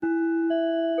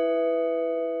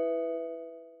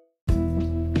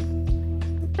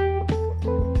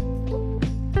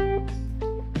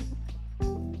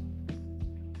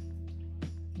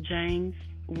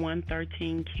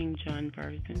113 King James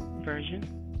version.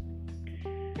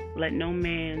 Let no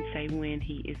man say when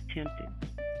he is tempted,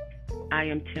 I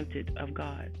am tempted of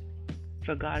God.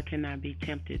 For God cannot be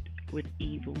tempted with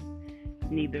evil,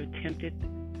 neither tempteth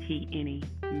he any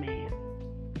man.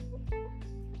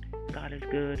 God is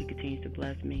good. He continues to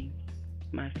bless me.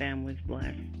 My family is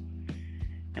blessed.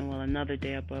 And while another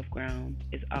day above ground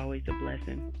is always a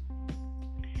blessing.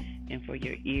 And for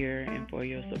your ear, and for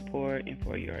your support, and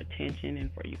for your attention,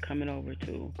 and for you coming over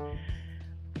to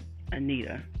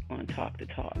Anita on Talk the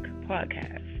Talk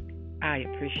podcast. I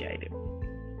appreciate it.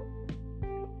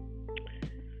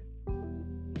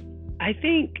 I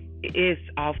think it's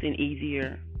often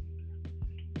easier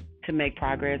to make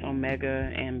progress on mega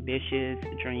ambitious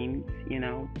dreams,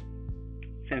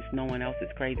 since no one else is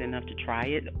crazy enough to try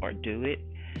it or do it.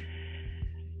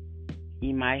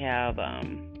 You might have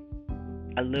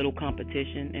a little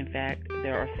competition. In fact,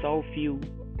 there are so few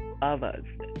of us,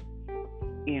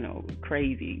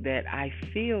 crazy, that I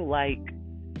feel like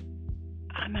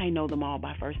I might know them all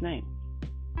by first name.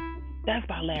 That's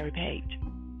by Larry Page.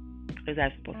 Because I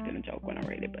was supposed to be a joke when I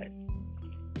read it, but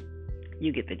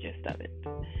you get the gist of it.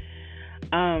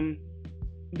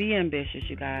 Be ambitious,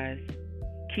 you guys.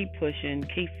 Keep pushing,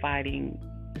 keep fighting.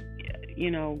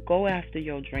 Go after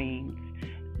your dreams.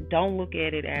 Don't look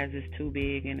at it as it's too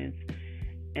big and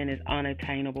it's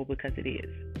unattainable, because it is.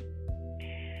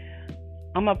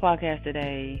 On my podcast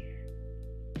today,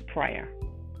 prayer.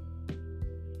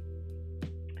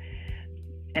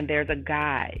 And there's a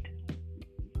guide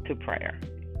to prayer.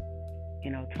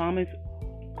 Thomas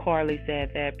Corley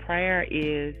said that prayer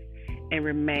is and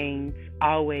remains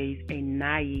always a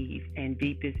naive and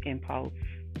deepest impulse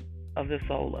of the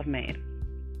soul of man.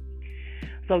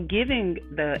 So given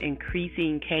the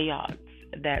increasing chaos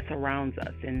that surrounds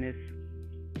us in this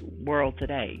world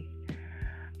today,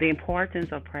 the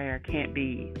importance of prayer can't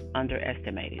be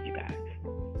underestimated, you guys.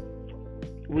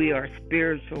 We are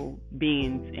spiritual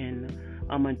beings in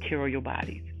material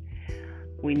bodies.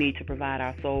 We need to provide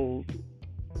our souls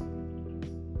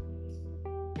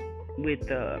with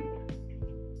the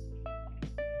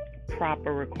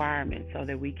proper requirements so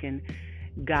that we can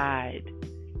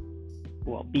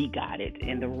be guided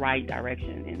in the right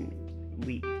direction, and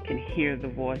we can hear the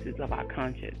voices of our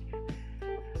conscience.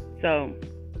 So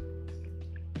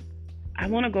I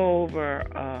want to go over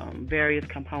various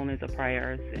components of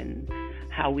prayers and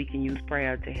how we can use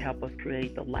prayer to help us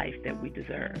create the life that we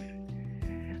deserve.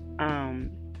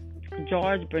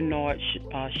 George Bernard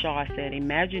Shaw said,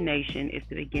 imagination is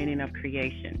the beginning of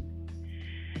creation.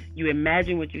 You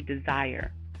imagine what you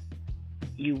desire.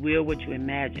 You will what you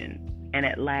imagine. And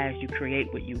at last, you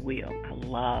create what you will. I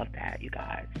love that, you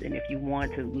guys. And if you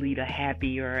want to lead a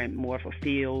happier and more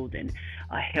fulfilled and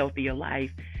a healthier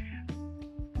life,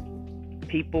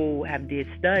 people have did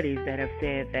studies that have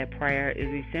said that prayer is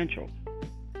essential.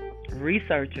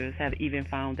 Researchers have even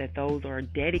found that those are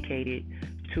dedicated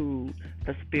to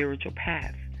the spiritual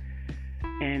path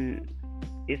and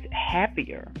is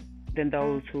happier than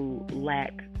those who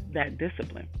lack that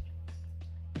discipline.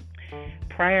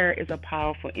 Prayer is a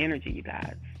powerful energy, you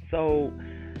guys. So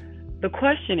the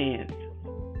question is,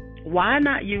 why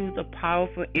not use the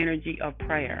powerful energy of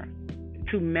prayer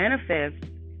to manifest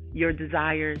your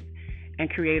desires and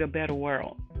create a better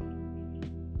world?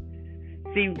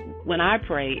 See, when I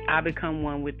pray, I become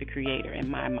one with the Creator in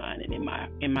my mind and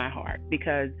in my heart,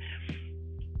 because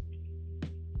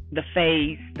the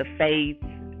faith,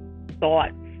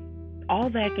 thoughts, all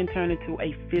that can turn into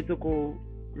a physical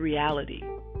reality.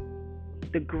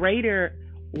 The greater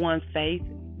one's faith,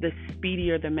 the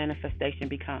speedier the manifestation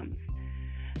becomes.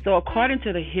 So according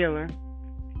to the healer,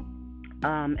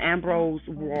 Ambrose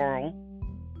Royal,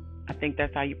 I think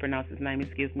that's how you pronounce his name,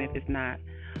 excuse me if it's not,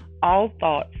 all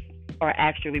thoughts are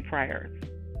actually prayers.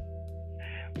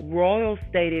 Royal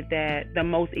stated that the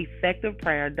most effective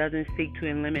prayer doesn't seek to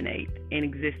eliminate an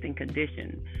existing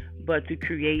condition, but to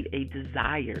create a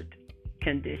desired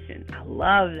condition. I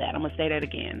love that. I'm going to say that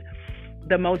again.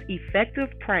 The most effective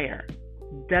prayer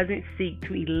doesn't seek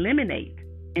to eliminate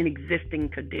an existing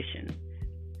condition,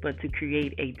 but to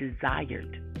create a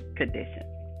desired condition.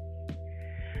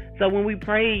 So when we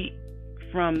pray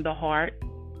from the heart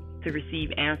to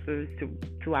receive answers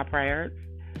to our prayers,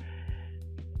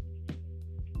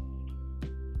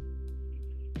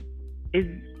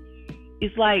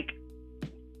 it's like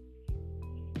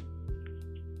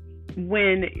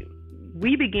when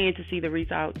we begin to see the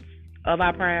results of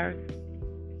our prayers,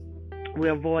 we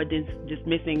avoid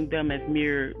dismissing them as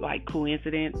mere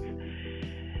coincidence.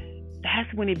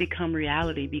 That's when it becomes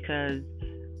reality, because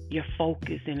your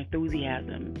focus and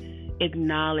enthusiasm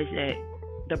acknowledge that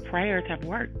the prayers have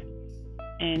worked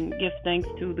and give thanks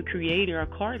to the Creator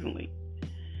accordingly.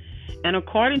 And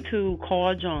according to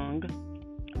Carl Jung,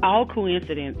 all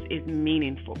coincidence is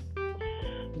meaningful.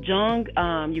 Jung,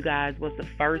 you guys, was the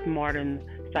first modern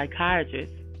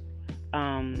psychiatrist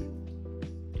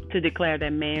to declare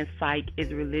that man's psyche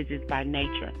is religious by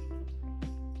nature.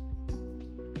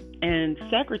 And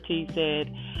Socrates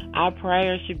said, our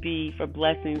prayer should be for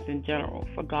blessings in general,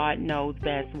 for God knows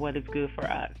best what is good for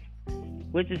us,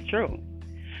 which is true.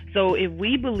 So if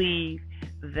we believe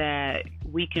that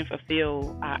we can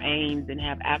fulfill our aims and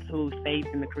have absolute faith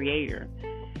in the Creator,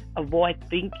 avoid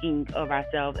thinking of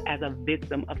ourselves as a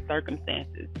victim of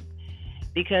circumstances,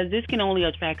 because this can only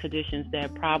attract conditions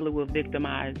that probably will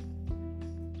victimize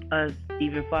us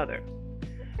even further.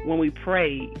 When we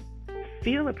pray,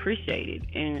 feel appreciated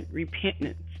and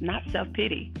repentance, not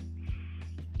self-pity.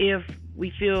 If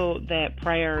we feel that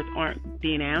prayers aren't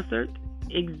being answered,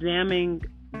 examine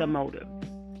the motive.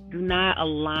 Do not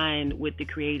align with the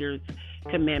Creator's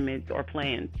commandments or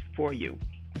plans for you.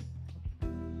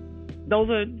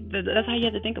 That's how you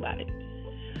have to think about it.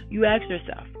 You ask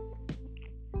yourself,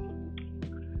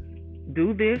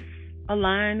 do this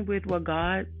align with what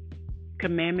God's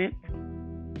commandments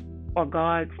or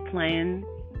God's plan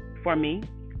for me?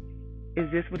 Is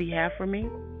this what He has for me?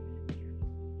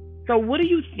 So what do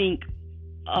you think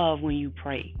of when you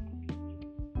pray?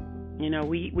 You know,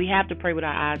 we have to pray with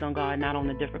our eyes on God, not on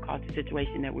the difficult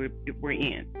situation that we're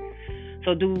in.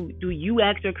 So do you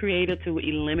ask your Creator to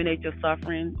eliminate your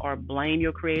suffering or blame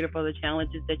your Creator for the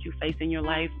challenges that you face in your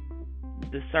life,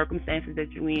 the circumstances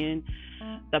that you're in,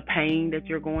 the pain that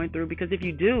you're going through? Because if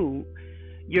you do,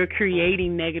 you're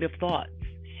creating negative thoughts,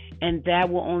 and that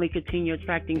will only continue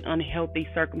attracting unhealthy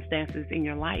circumstances in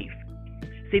your life.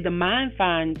 See, the mind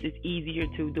finds it's easier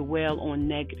to dwell on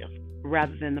negative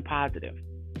rather than the positive.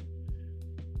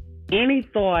 Any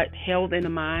thought held in the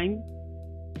mind,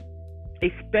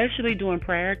 especially during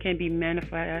prayer, can be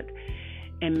manifested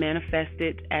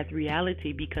as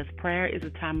reality, because prayer is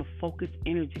a time of focused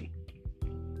energy.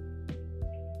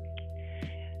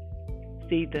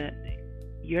 See,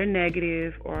 your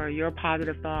negative or your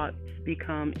positive thoughts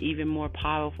become even more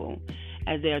powerful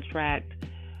as they attract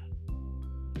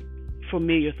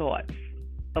familiar thoughts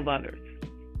of others.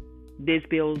 This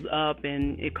builds up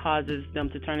and it causes them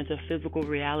to turn into physical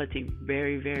reality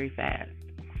very, very fast.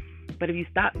 But if you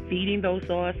stop feeding those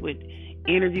thoughts with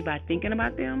energy by thinking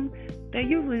about them, they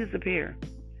usually disappear.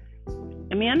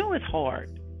 I mean, I know it's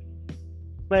hard,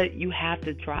 but you have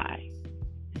to try.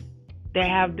 There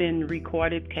have been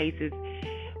recorded cases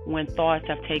when thoughts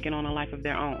have taken on a life of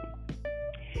their own.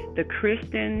 The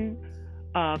Christian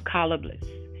columnist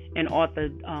and author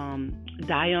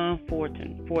Diane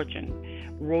Fortune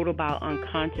wrote about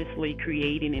unconsciously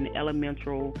creating an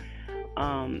elemental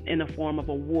in the form of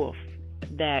a wolf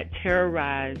that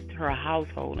terrorized her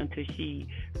household until she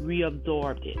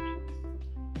reabsorbed it.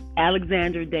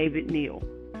 Alexandra David Neal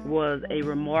was a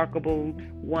remarkable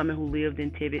woman who lived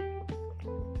in Tibet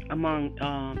among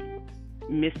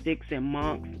mystics and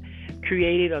monks,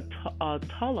 created a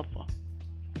tulpa.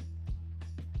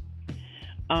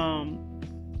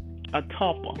 A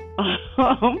tulpa.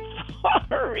 I'm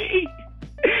sorry.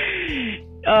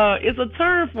 It's a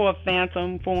term for a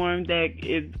phantom form that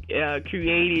is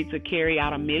created to carry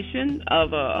out a mission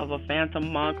of a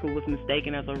phantom monk who was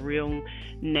mistaken as a real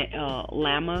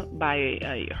lama by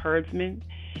a herdsman.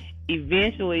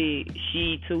 Eventually,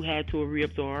 she too had to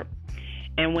reabsorb,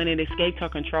 and when it escaped her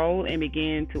control and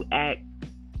began to act,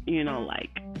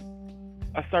 like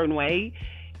a certain way,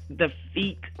 the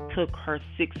feat took her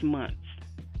 6 months.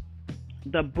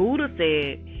 The Buddha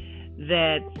said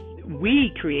that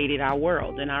we created our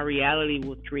world, and our reality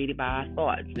was created by our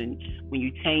thoughts. And when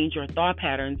you change your thought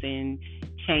patterns and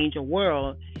change your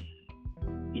world,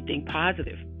 you think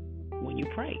positive when you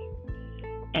pray.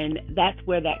 And that's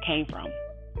where that came from.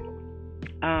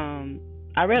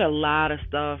 I read a lot of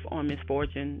stuff on Miss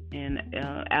Fortune and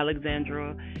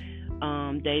Alexandra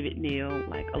David Neal,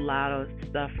 like a lot of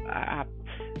stuff.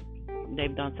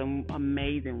 They've done some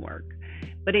amazing work.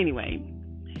 But anyway,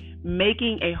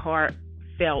 making a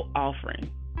heartfelt offering.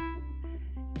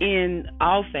 In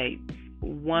all faiths,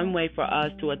 one way for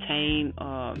us to attain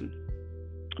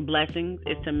blessings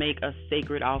is to make a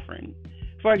sacred offering.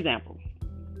 For example,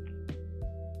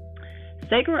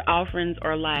 sacred offerings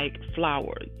are like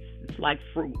flowers. It's like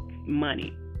fruit,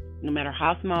 money. No matter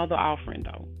how small the offering,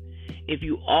 though, if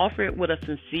you offer it with a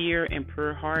sincere and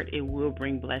pure heart, it will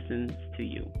bring blessings to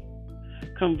you.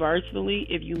 Conversely,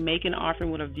 if you make an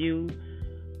offering with a view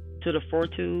to the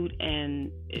fortitude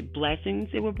and blessings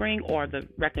it will bring, or the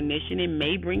recognition it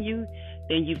may bring you,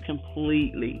 then you've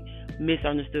completely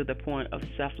misunderstood the point of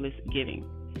selfless giving.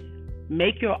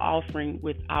 Make your offering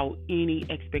without any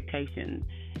expectation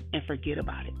and forget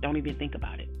about it. Don't even think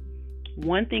about it.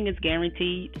 One thing is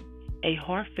guaranteed: a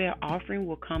heartfelt offering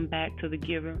will come back to the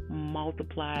giver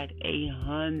multiplied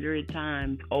 100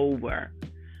 times over.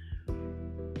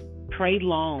 Pray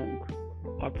long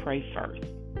or pray first.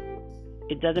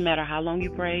 It doesn't matter how long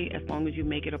you pray as long as you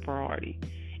make it a priority.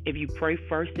 If you pray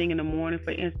first thing in the morning,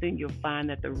 for instance, you'll find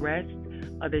that the rest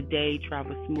of the day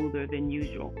travels smoother than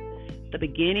usual. The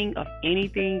beginning of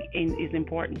anything is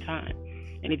important time.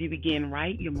 And if you begin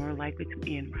right, you're more likely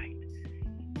to end right.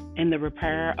 And the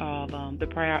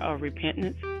prayer of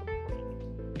repentance.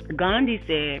 Gandhi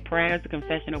said, prayer is a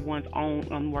confession of one's own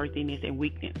unworthiness and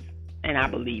weakness. And I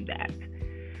believe that.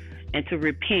 And to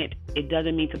repent, it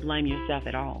doesn't mean to blame yourself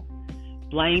at all.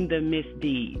 Blame the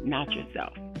misdeed, not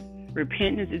yourself.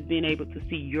 Repentance is being able to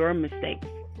see your mistakes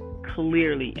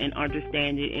clearly and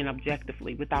understand it and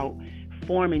objectively without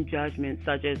forming judgments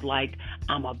such as like,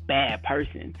 I'm a bad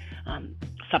person,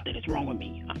 something is wrong with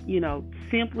me.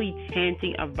 Simply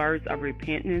chanting a verse of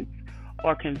repentance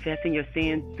or confessing your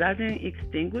sins doesn't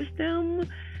extinguish them.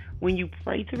 When you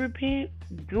pray to repent,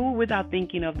 do it without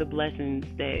thinking of the blessings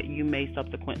that you may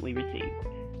subsequently receive.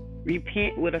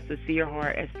 Repent with a sincere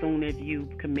heart as soon as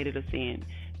you've committed a sin.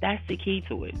 That's the key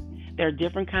to it. There are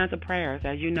different kinds of prayers,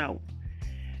 as you know.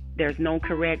 There's no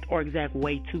correct or exact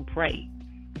way to pray.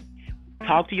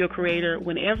 Talk to your Creator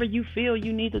whenever you feel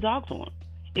you need to talk to Him.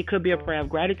 It could be a prayer of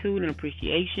gratitude and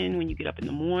appreciation when you get up in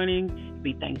the morning. It could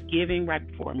be Thanksgiving right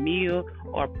before a meal,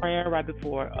 or a prayer right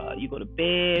before you go to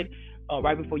bed, or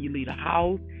right before you leave the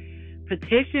house.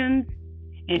 Petitions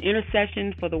and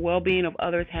intercessions for the well-being of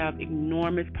others have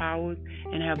enormous powers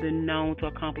and have been known to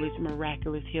accomplish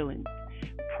miraculous healing.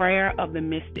 Prayer of the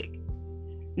mystic.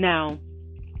 Now,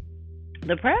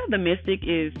 the prayer of the mystic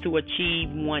is to achieve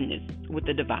oneness with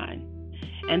the divine.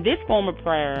 And this form of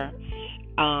prayer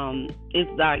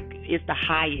it's the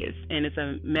highest, and it's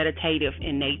a meditative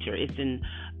in nature. It's an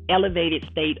elevated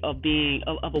state of being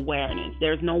of awareness.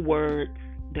 There's no words,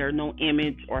 there are no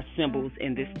image or symbols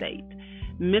in this state.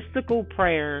 Mystical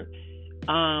prayer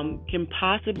can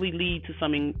possibly lead to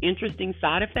some interesting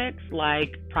side effects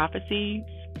like prophecies,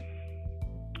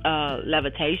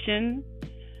 levitation.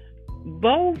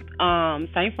 Both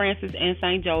St. Francis and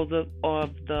St. Joseph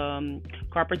of the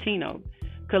Cupertino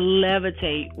could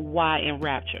levitate while in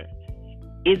rapture.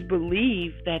 It's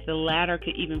believed that the latter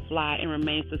could even fly and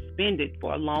remain suspended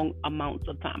for long amounts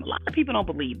of time. A lot of people don't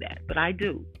believe that, but I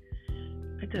do.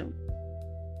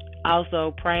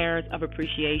 Also, prayers of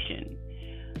appreciation.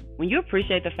 When you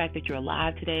appreciate the fact that you're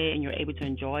alive today and you're able to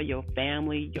enjoy your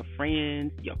family, your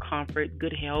friends, your comfort,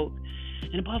 good health,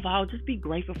 and above all, just be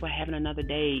grateful for having another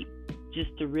day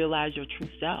just to realize your true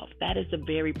self. That is the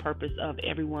very purpose of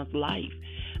everyone's life.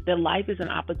 That life is an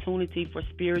opportunity for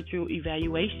spiritual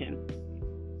evaluation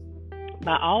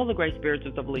by all the great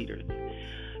spirituals of leaders.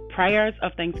 Prayers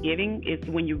of thanksgiving is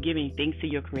when you're giving thanks to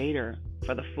your Creator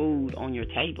for the food on your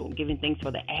table, giving thanks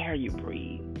for the air you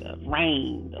breathe, the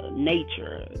rain, the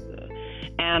nature, the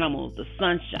animals, the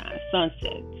sunshine,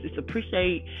 sunsets. It's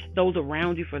appreciate those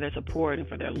around you for their support and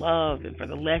for their love and for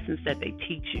the lessons that they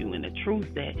teach you and the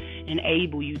truth that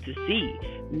enable you to see.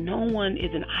 No one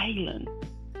is an island.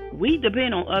 We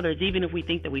depend on others even if we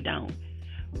think that we don't.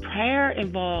 Prayer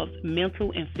involves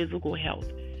mental and physical health.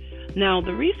 Now,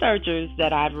 the researchers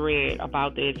that I've read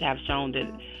about this have shown that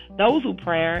those who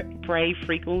pray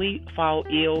frequently fall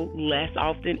ill less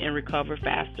often and recover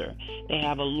faster. They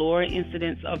have a lower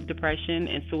incidence of depression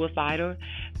and suicidal.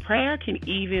 Prayer can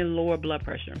even lower blood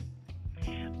pressure.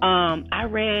 I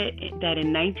read that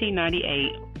in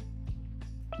 1998,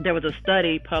 there was a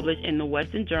study published in the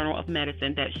Western Journal of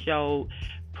Medicine that showed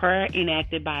prayer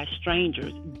enacted by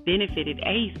strangers benefited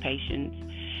AIDS patients,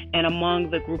 and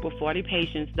among the group of 40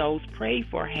 patients, those prayed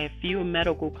for had fewer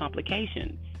medical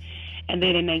complications. And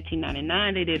then in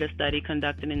 1999, they did a study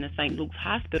conducted in the St. Luke's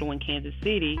Hospital in Kansas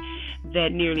City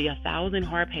that nearly 1,000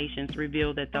 heart patients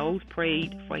revealed that those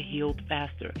prayed for healed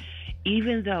faster,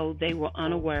 even though they were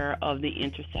unaware of the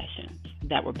intercessions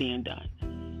that were being done.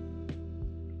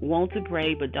 Want to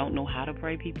pray but don't know how to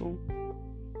pray, people?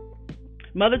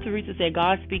 Mother Teresa said,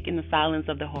 God speaks in the silence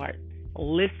of the heart.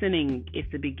 Listening is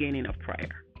the beginning of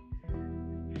prayer.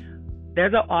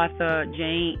 There's an author,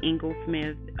 Jane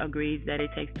Inglesmith, agrees that it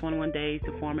takes 21 days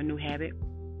to form a new habit.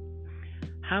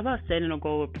 How about setting a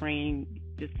goal of praying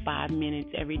just 5 minutes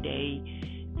every day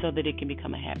so that it can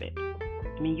become a habit?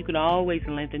 I mean, you can always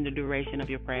lengthen the duration of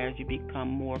your prayers. You become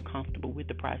more comfortable with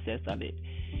the process of it.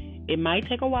 It might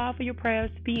take a while for your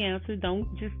prayers to be answered. Don't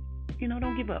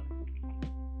give up.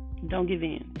 Don't give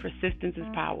in. Persistence is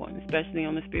power, especially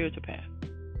on the spiritual path.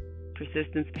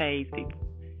 Persistence pays, people.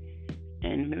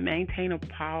 And maintain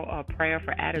a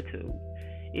prayerful attitude.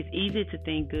 It's easy to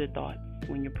think good thoughts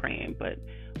when you're praying, but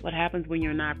what happens when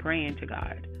you're not praying to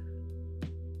God?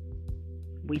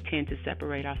 We tend to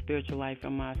separate our spiritual life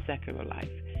from our secular life.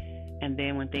 And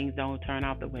then when things don't turn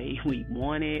out the way we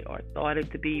wanted or thought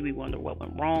it to be, we wonder what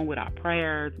went wrong with our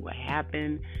prayers, what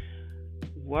happened.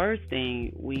 Worst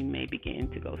thing, we may begin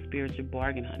to go spiritual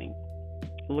bargain hunting,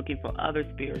 looking for other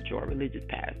spiritual or religious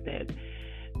paths that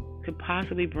could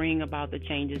possibly bring about the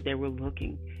changes that we're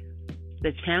looking.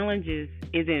 The challenges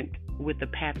isn't with the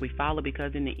path we follow,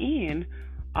 because in the end,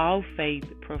 all faiths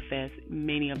profess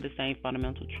many of the same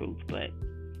fundamental truths, but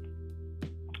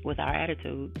with our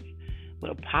attitudes,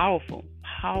 with a powerful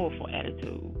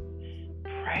attitude,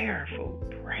 prayerful,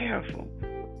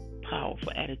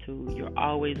 powerful attitude, you're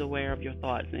always aware of your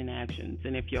thoughts and actions.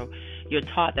 And if you're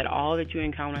taught that all that you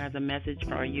encounter has a message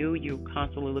for you, you're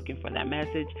constantly looking for that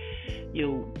message.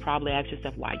 You'll probably ask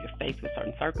yourself why you're faced with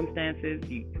certain circumstances,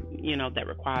 you know, that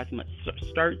requires much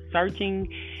searching,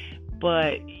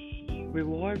 but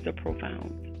rewards are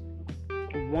profound.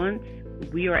 Once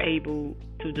we are able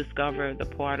to discover the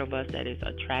part of us that is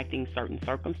attracting certain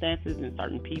circumstances and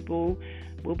certain people,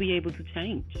 we'll be able to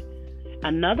change.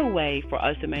 Another way for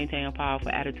us to maintain a powerful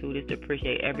attitude is to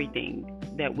appreciate everything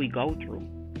that we go through.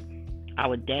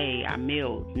 Our day, our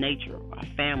meals, nature, our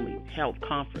family, health,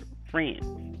 comfort, friends.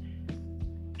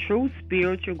 True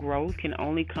spiritual growth can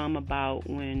only come about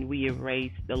when we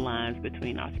erase the lines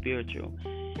between our spiritual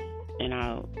and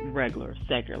our regular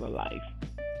secular life.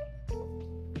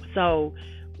 So,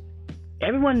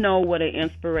 everyone know what an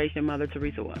inspiration Mother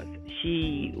Teresa was.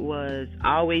 She was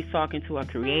always talking to her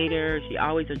Creator. She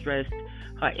always addressed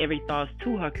her every thought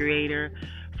to her Creator.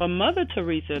 For Mother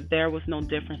Teresa, there was no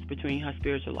difference between her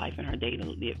spiritual life and her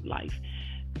daily life.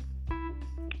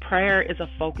 Prayer is a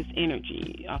focused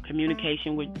energy, a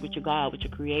communication with your God, with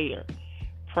your Creator.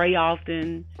 Pray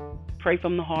often, pray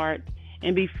from the heart,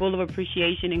 and be full of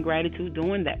appreciation and gratitude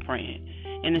doing that praying.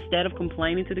 And instead of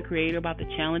complaining to the Creator about the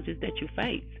challenges that you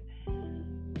face,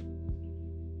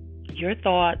 your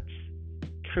thoughts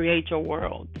create your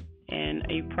world. And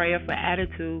a prayerful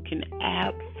attitude can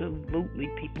absolutely,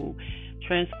 people,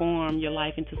 transform your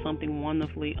life into something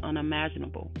wonderfully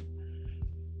unimaginable.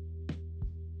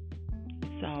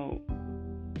 So,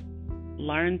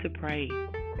 learn to pray,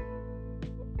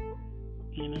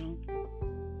 you know.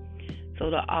 So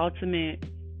the ultimate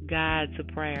guide to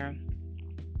prayer,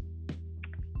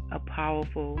 have a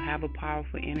powerful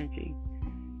energy.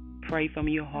 Pray from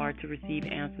your heart to receive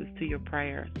answers to your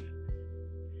prayers.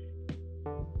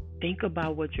 Think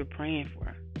about what you're praying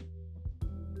for.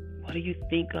 What do you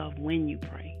think of when you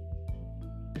pray?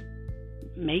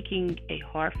 Making a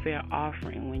heartfelt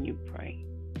offering when you pray.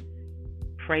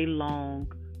 Pray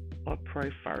long or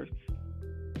pray first.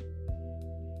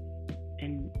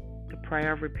 And the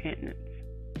prayer of repentance.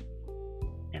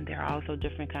 And there are also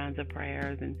different kinds of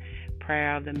prayers, and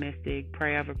prayer of the mystic,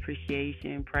 prayer of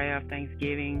appreciation, prayer of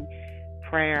thanksgiving.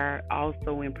 Prayer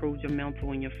also improves your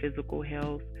mental and your physical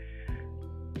health.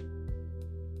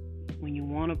 When you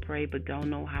want to pray but don't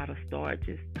know how to start,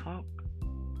 just talk.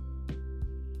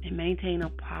 And maintain a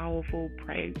powerful,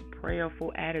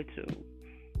 prayerful attitude.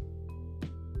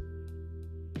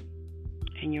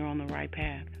 And you're on the right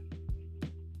path.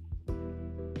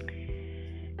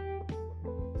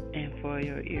 And for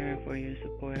your ear and for your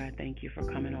support, I thank you for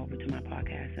coming over to my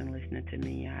podcast and listening to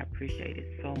me. I appreciate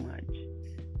it so much.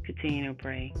 Continue to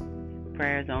pray.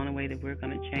 Prayer is the only way that we're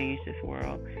going to change this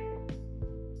world.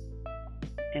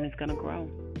 And it's going to grow.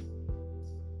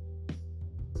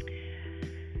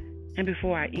 And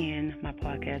before I end my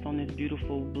podcast on this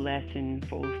beautiful,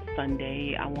 blessingful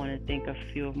Sunday, I want to thank a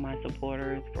few of my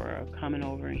supporters for coming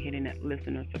over and hitting that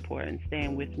listener support and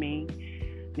staying with me.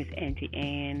 Miss Auntie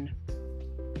Ann,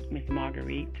 Miss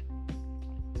Marguerite,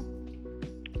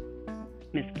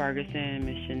 Miss Ferguson,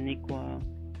 Miss Shaniqua,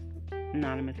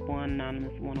 Anonymous 1,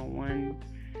 Anonymous 101,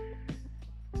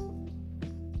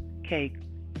 K.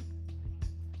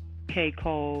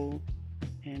 Cole,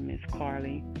 and Miss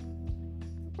Carly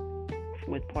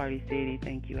with Party City.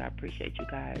 Thank you. I appreciate you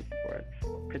guys for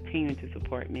continuing to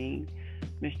support me.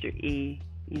 Mr. E,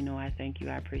 you know I thank you.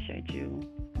 I appreciate you.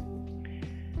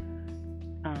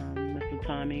 Mr.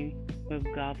 Tommy with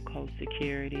Gulf Coast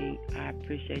Security, I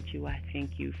appreciate you. I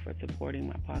thank you for supporting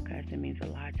my podcast. It means a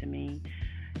lot to me.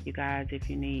 You guys, if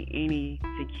you need any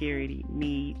security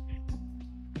needs,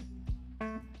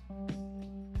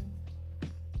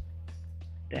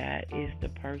 that is the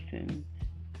person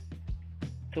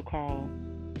to call.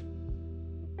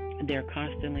 They're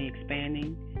constantly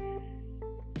expanding.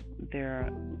 They're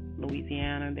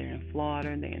Louisiana, they're in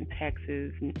Florida, they're in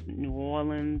Texas, New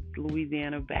Orleans,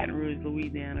 Louisiana, Baton Rouge,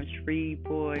 Louisiana,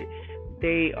 Shreveport.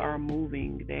 They are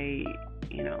moving.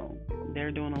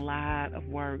 They're doing a lot of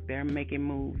work. They're making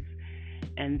moves,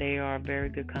 and they are a very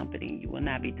good company. You will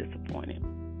not be disappointed.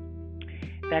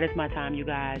 That is my time, you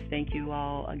guys. Thank you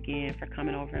all again for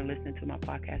coming over and listening to my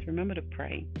podcast. Remember to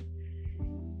pray.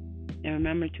 And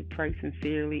remember to pray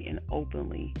sincerely and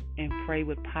openly, and pray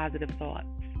with positive thoughts.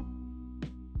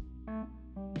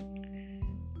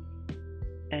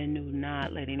 And do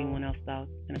not let anyone else's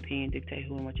thoughts and opinion dictate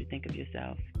who and what you think of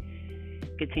yourself.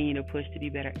 Continue to push to be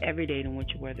better every day than what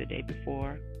you were the day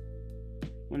before.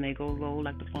 When they go low,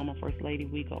 like the former First Lady,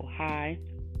 we go high.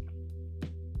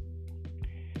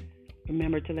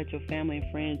 Remember to let your family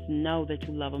and friends know that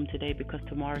you love them today, because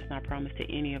tomorrow is not promised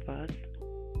to any of us.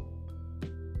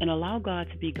 And allow God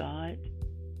to be God.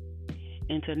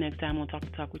 Until next time, on Talk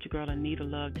to Talk with your girl Anita,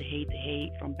 love to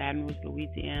hate from Baton Rouge,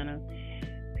 Louisiana.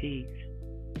 Peace.